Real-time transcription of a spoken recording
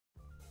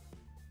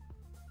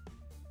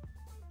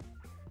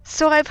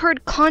So I've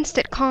heard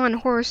constant con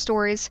horror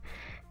stories,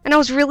 and I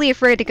was really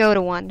afraid to go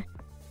to one.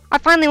 I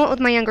finally went with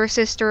my younger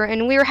sister,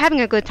 and we were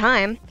having a good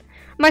time.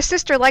 My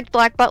sister liked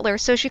Black Butler,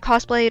 so she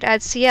cosplayed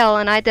as CL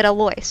and I did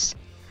Alois.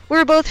 We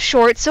were both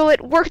short, so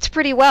it worked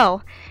pretty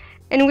well,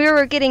 and we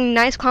were getting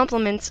nice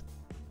compliments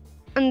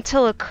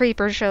until a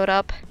creeper showed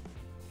up.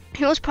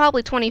 He was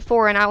probably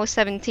 24 and I was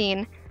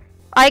 17.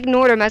 I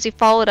ignored him as he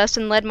followed us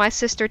and led my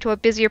sister to a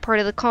busier part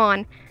of the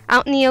con,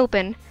 out in the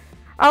open.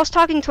 I was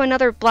talking to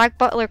another Black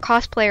Butler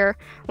cosplayer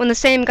when the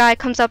same guy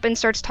comes up and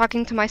starts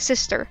talking to my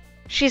sister.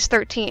 She's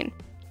 13.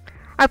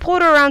 I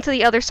pulled her around to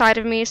the other side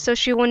of me so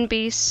she wouldn't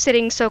be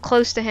sitting so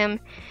close to him,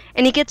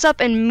 and he gets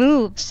up and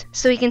moves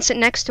so he can sit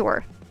next to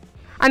her.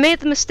 I made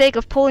the mistake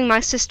of pulling my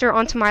sister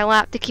onto my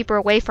lap to keep her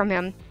away from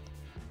him,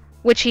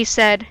 which he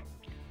said,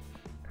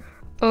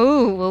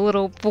 "Oh, a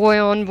little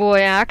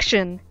boy-on-boy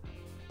action."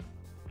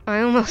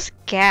 I almost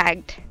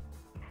gagged.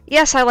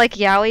 Yes, I like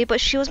yaoi, but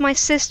she was my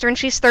sister and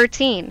she's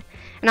 13,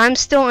 and I'm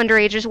still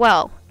underage as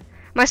well.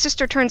 My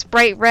sister turns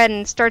bright red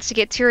and starts to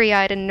get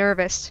teary-eyed and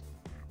nervous.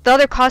 The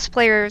other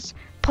cosplayers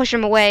push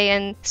him away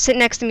and sit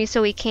next to me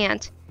so he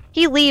can't.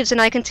 He leaves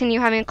and I continue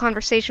having a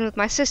conversation with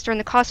my sister and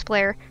the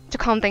cosplayer to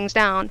calm things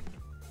down.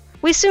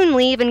 We soon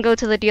leave and go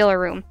to the dealer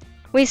room.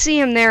 We see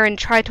him there and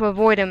try to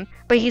avoid him,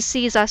 but he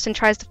sees us and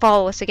tries to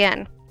follow us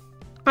again.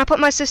 I put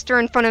my sister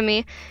in front of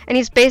me, and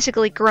he's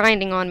basically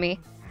grinding on me.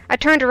 I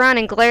turned around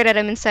and glared at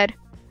him and said,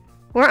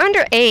 "We're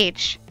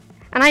underage,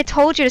 and I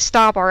told you to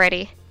stop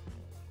already."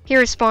 He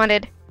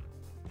responded,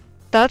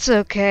 "That's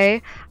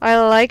okay, I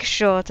like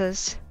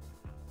shortas."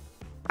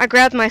 I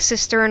grabbed my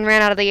sister and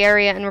ran out of the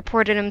area and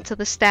reported him to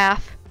the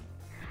staff.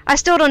 I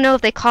still don't know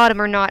if they caught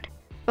him or not,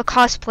 but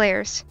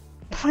cosplayers,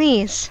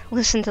 please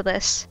listen to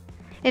this.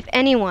 If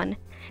anyone,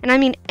 and I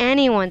mean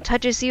anyone,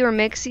 touches you or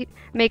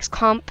makes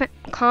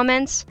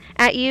comments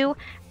at you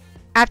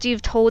after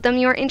you've told them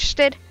you're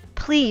interested,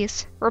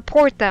 please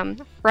report them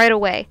right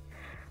away.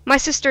 My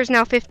sister's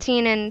now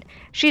 15 and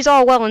she's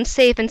all well and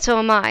safe, and so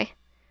am I.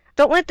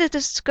 Don't let this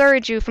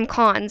discourage you from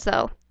cons,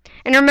 though.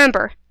 And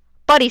remember,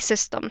 buddy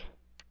system.